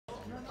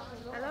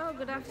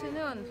good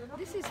afternoon.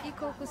 This is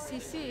Iko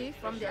Kusisi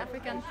from the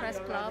African Press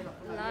Club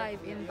live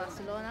in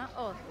Barcelona.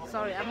 Oh,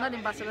 sorry, I'm not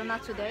in Barcelona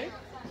today.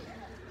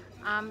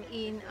 I'm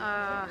in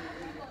a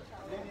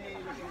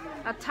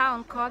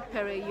town called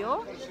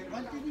Perello.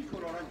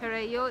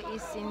 Perello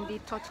is in the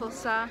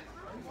Tortosa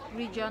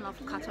region of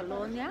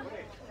Catalonia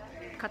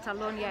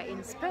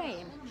in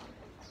Spain.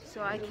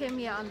 So I came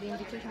here on the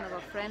invitation of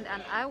a friend,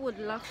 and I would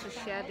love to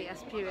share the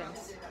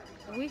experience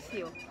with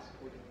you.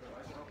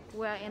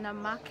 We're in a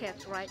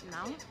market right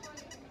now,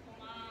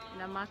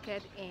 in a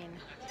market in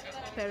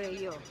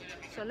Perello.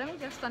 So let me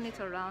just turn it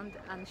around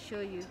and show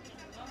you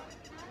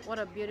what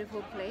a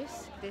beautiful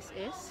place this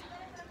is.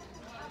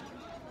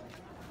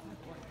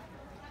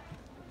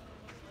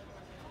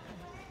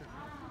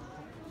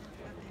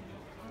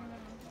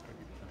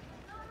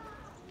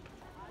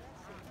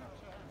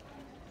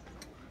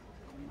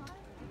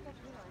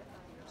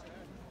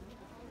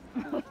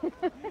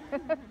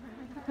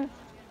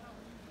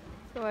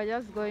 So we're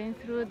just going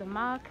through the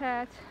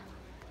market.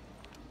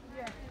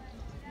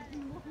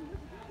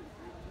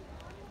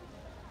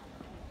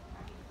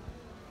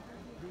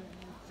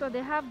 So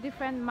they have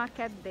different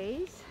market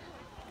days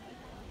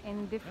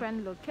in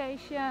different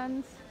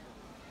locations.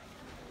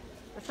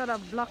 They sort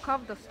of block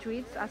off the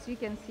streets, as you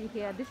can see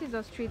here. This is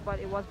a street, but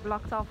it was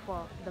blocked off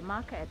for the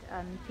market,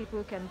 and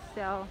people can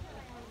sell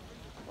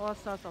all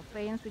sorts of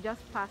things. We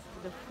just passed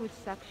the food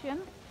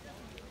section,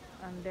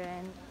 and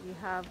then we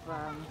have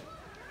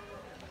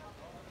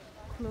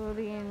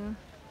clothing,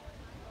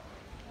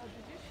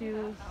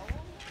 shoes.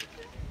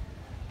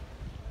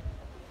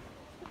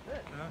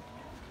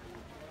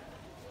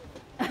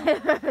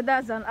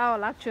 That's an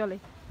owl, actually.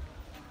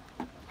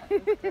 Well,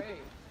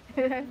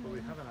 we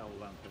have an owl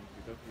lantern.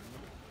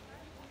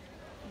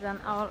 It's an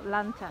owl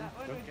lantern. That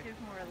one would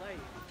give more light.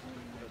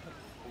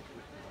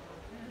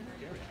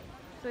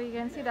 So you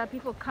can see that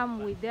people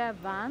come with their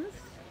vans,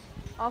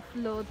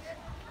 offload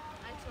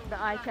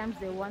the items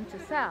they want to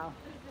sell,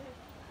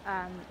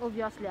 and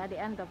obviously at the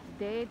end of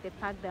the day they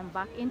pack them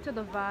back into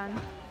the van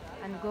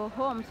and go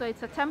home. So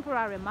it's a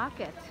temporary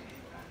market.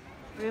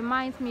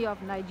 Reminds me of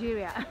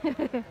Nigeria.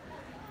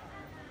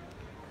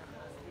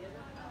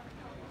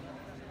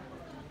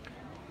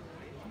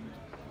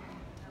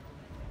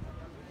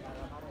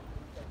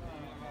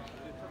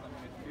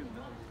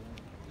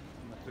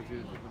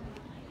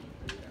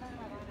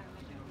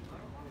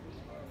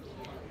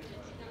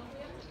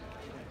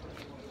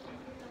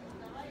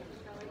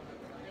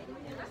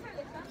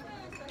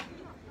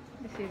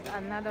 This is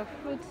another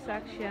fruit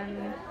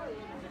section.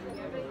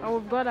 Oh,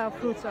 we've got our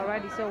fruits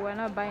already, so we're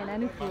not buying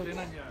any fruits. We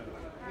like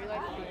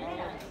the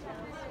olives.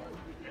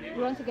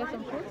 You want to get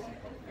some fruits?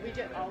 We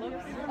get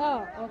olives.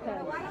 Oh, okay.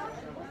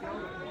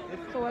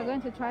 So we're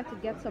going to try to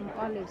get some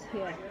olives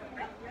here.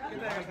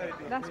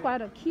 That's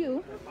quite a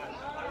queue.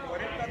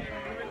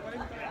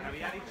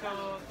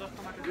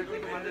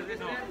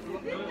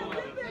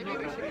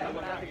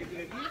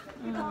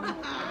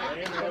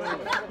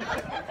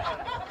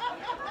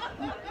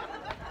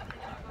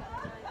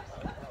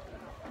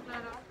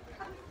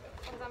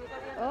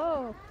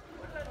 Oh,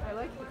 I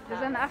like the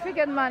there's an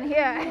African man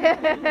here.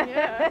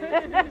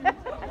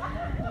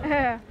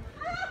 Yeah.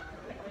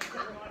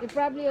 He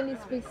probably only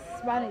speaks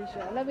Spanish.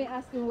 Let me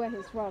ask him where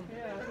he's from.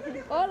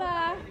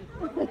 Hola.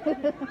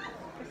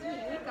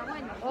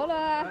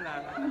 Hola.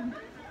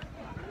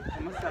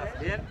 ¿Cómo estás?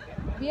 ¿Bien?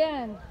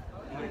 Bien.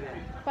 Muy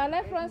bien.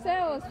 ¿Parle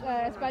francés o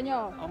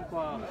español? Un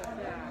poco.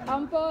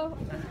 Un peu.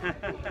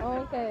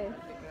 Okay.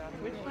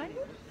 Which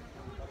language?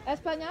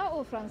 Espagnol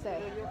ou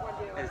français?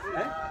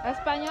 ¿Eh?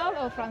 Espagnol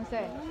ou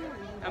français?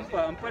 Un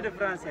peu de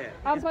français.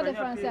 Un peu de Español,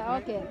 français,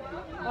 please. ok.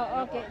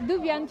 Oh, ok. D'où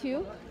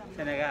viens-tu?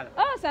 Sénégal.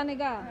 Oh,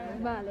 Senegal.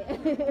 Vale.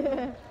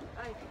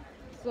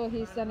 So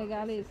he's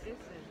Senegalese.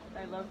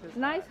 I love this.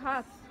 Nice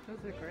hats.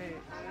 Those are great.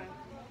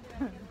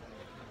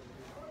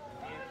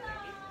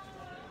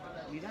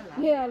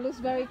 Yeah, looks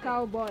very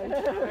cowboy.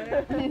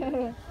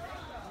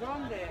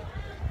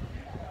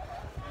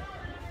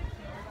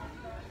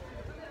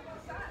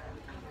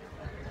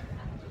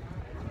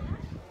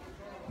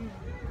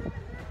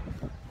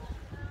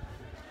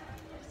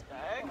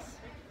 Bags.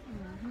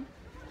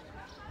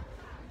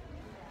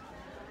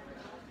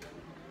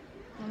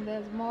 And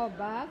there's more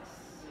bags.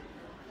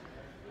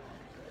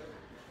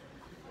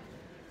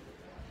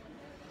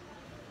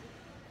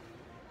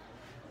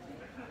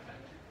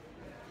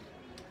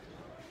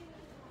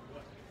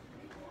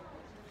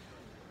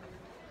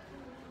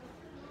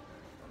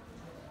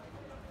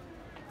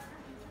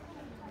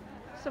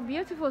 It's a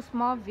beautiful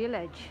small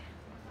village.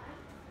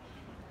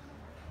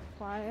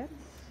 Quiet.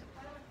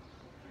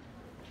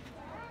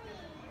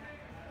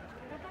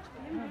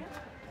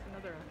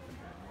 Another.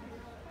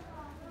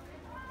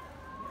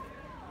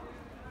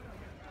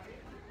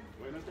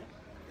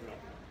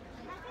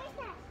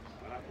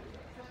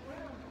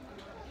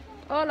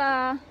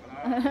 Hola.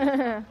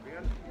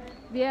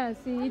 Bien,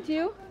 sí, ¿y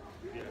tú?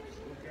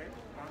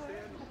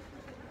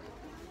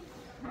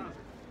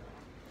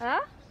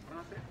 ¿Ah?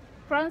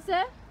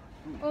 ¿Francés?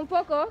 Un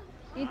poco.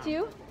 ¿Y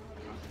tú?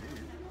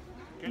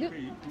 Quel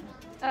pays?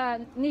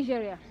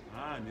 Nigeria.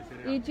 Ah,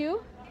 Nigeria. ¿Y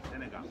tú?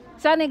 Senegal.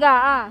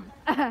 Senegal,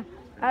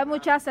 hay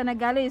muchas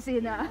senegalíes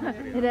en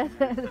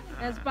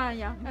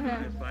España.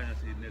 España,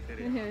 sí,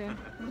 Nigeria.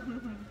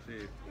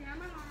 Sí.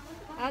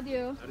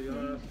 Adiós.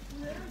 Adiós.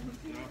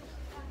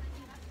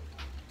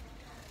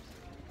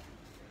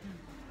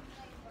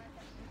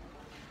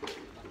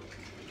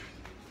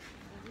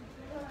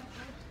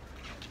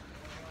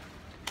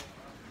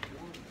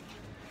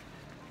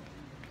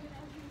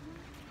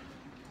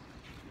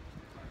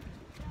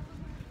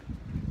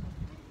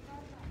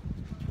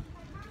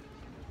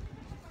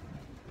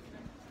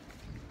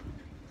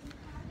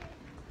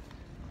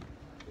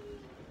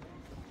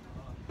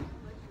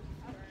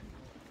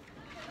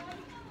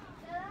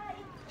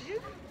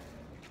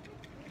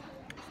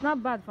 It's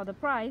not bad for the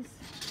price.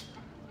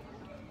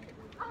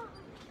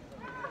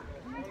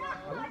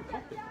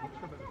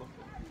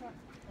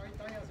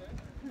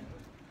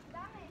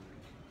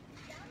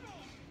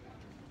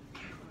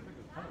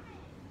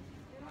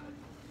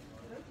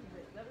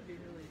 That would be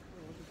really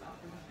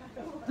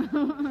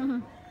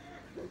cool.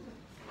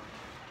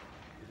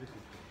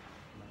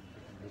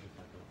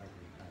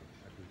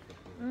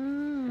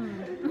 Mm.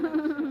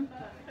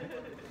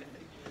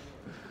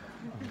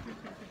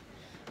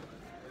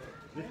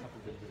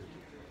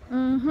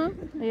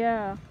 Mm-hmm.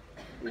 Yeah.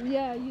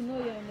 Yeah, you know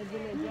you're in the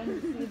village when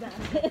you see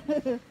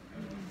that.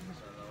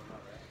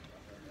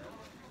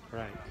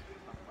 Right.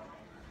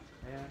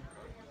 Yeah.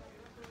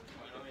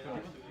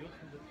 Not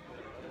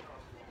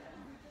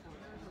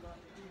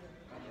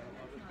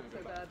so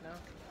bad now.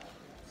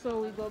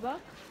 So we go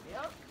back?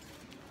 Yep.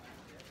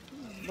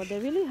 But they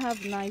really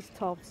have nice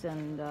tops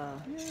and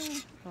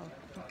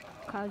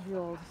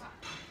casuals.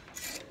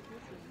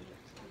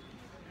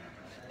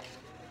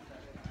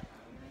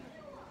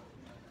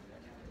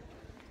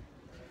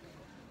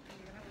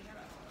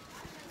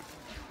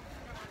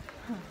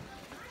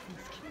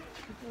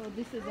 So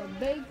this is a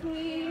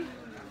bakery.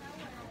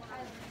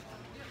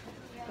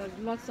 There's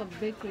lots of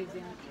bakeries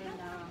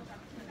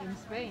in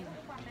Spain.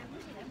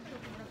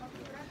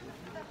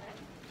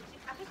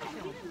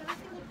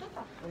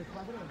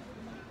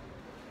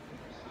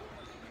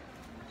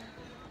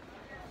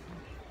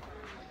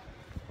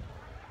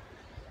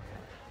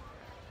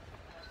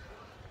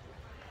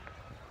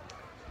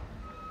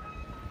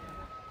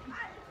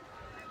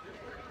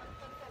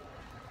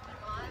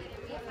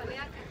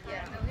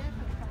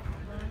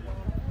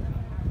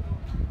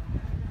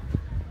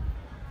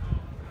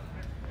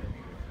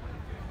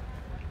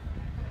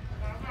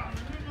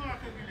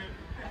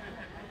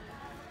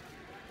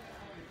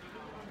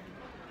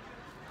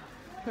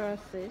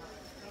 Purses.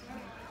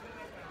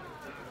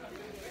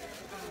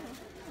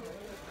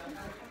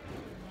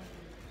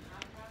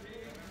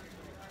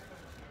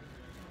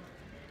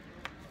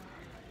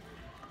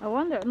 I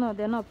wonder, no,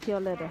 they're not pure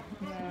leather.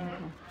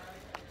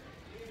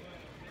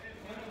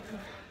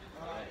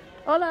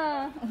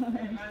 Hola!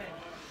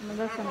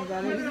 Another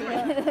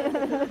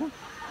Senegalese.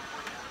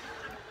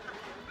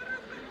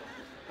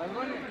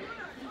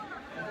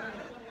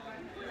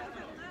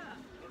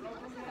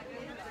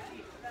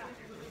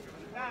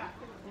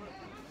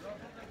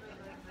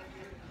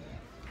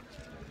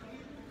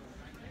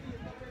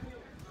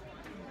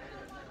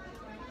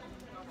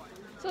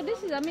 So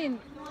this is, I mean,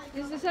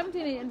 it's the same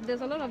thing.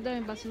 There's a lot of them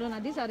in Barcelona.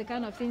 These are the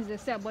kind of things they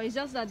sell, but it's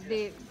just that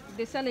they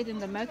sell it in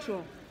the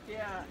metro.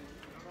 Yeah.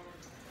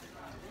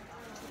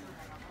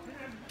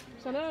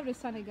 So a lot of the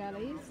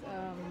Senegalese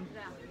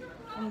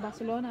in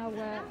Barcelona,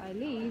 where I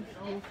live,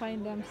 you'll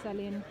find them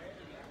selling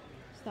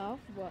stuff,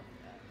 but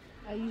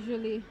I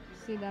usually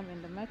see them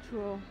in the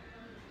metro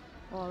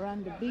or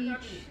around the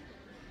beach.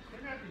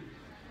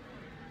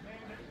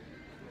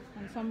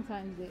 And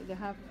sometimes they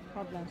have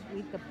problems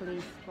with the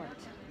police, but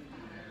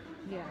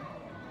yeah,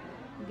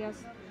 I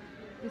guess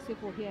these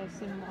people here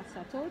seem more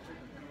settled.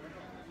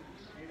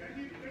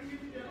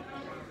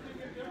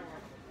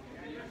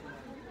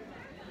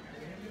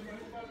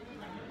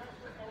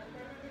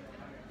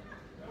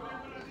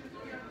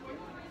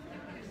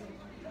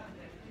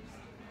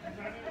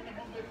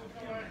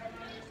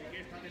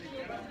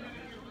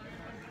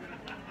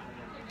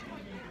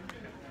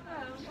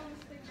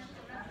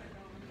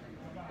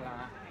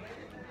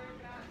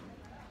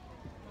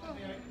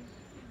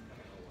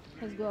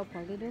 Let's go up a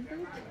little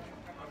bit.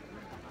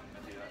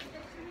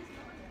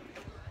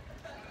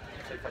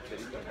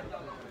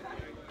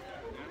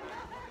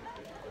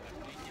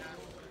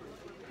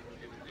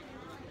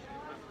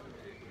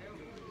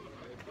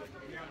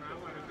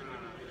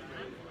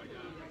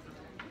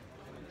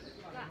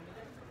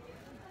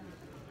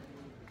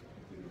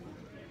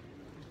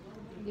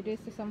 Did you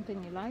see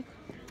something you like?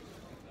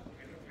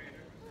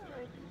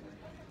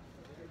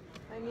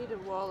 I need a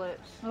wallet.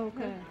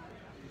 Okay.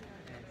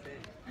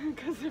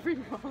 Because every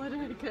wallet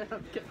I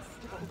get gets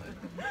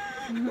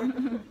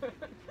stolen.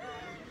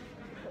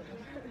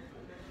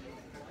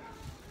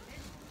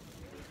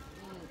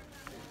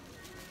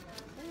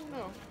 I don't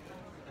know.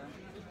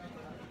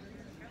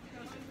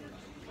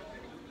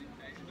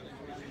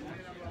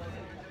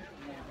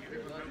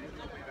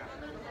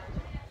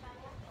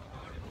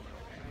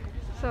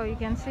 So you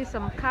can see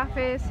some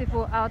cafes,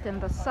 people out in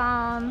the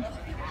sun,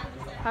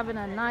 having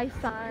a nice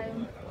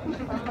time,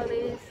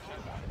 families.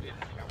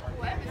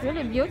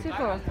 Really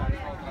beautiful.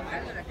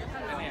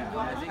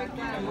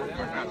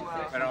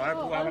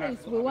 Oh,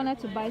 olives. We wanted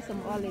to buy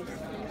some olives.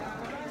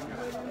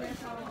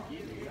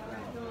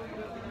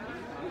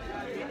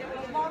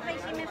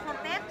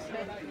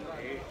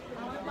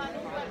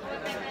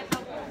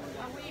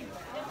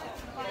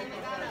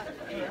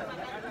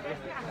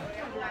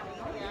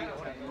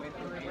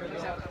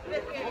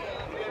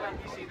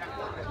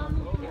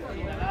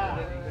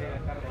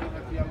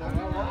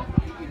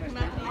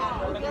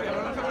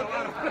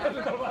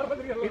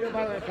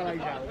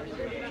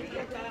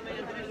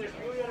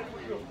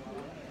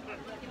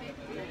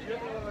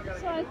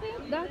 So I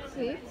think that's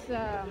it.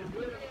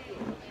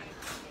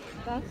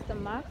 That's the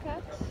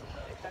market.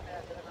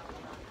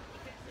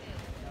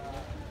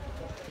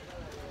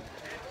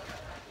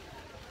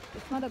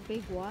 It's not a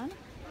big one.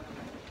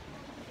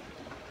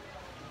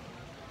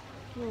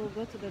 We'll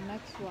go to the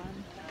next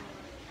one.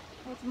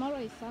 Oh, tomorrow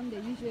is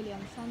Sunday. Usually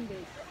on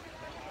Sundays,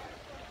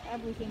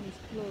 everything is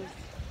closed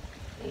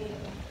in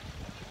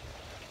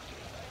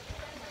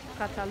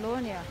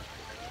Catalonia,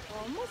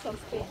 or most of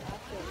Spain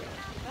actually.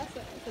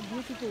 It's a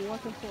beautiful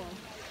waterfall,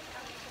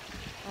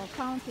 or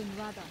fountain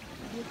rather,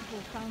 a beautiful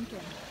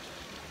fountain.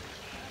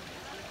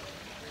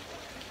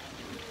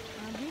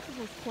 And a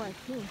beautiful square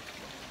too.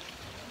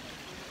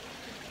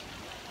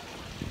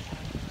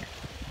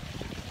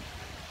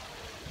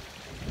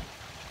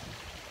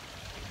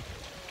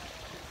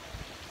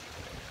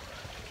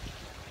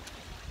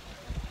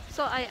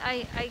 So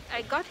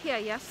I got here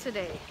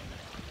yesterday.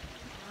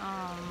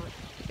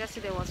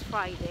 Yesterday was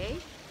Friday.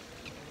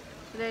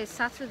 Today is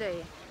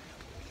Saturday.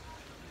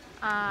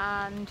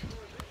 And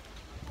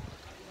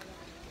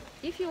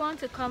if you want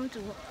to come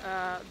to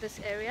this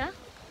area,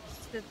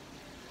 it's the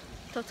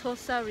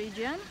Tortosa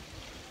region.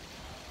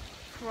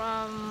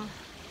 From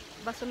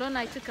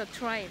Barcelona, I took a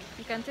train.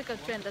 You can take a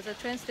train. There's a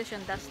train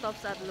station that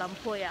stops at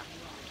Lampoya.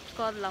 It's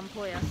called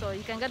Lampoya. So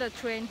you can get a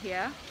train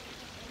here,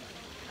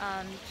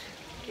 and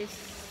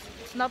it's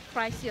not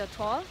pricey at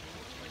all.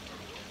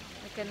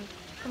 You can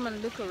come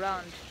and look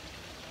around.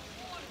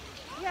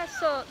 Yeah,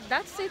 so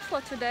that's it for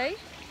today.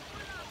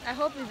 I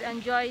hope you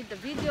enjoyed the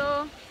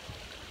video.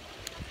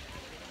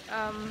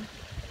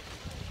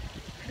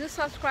 Do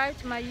subscribe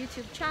to my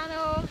YouTube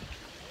channel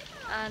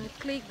and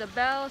click the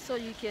bell so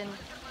you can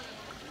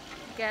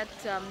get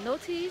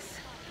notice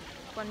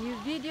for new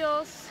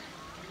videos.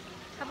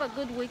 Have a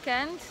good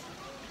weekend.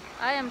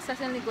 I am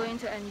certainly going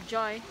to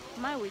enjoy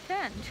my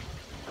weekend.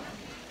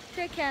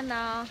 Take care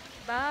now.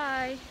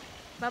 Bye.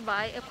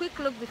 Bye-bye. A quick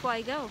look before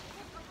I go.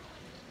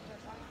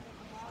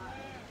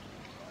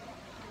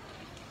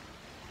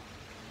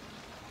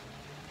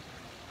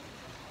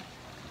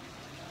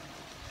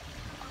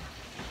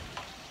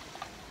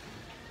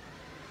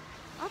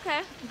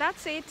 Okay,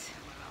 that's it.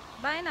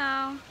 Bye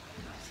now.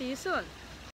 See you soon.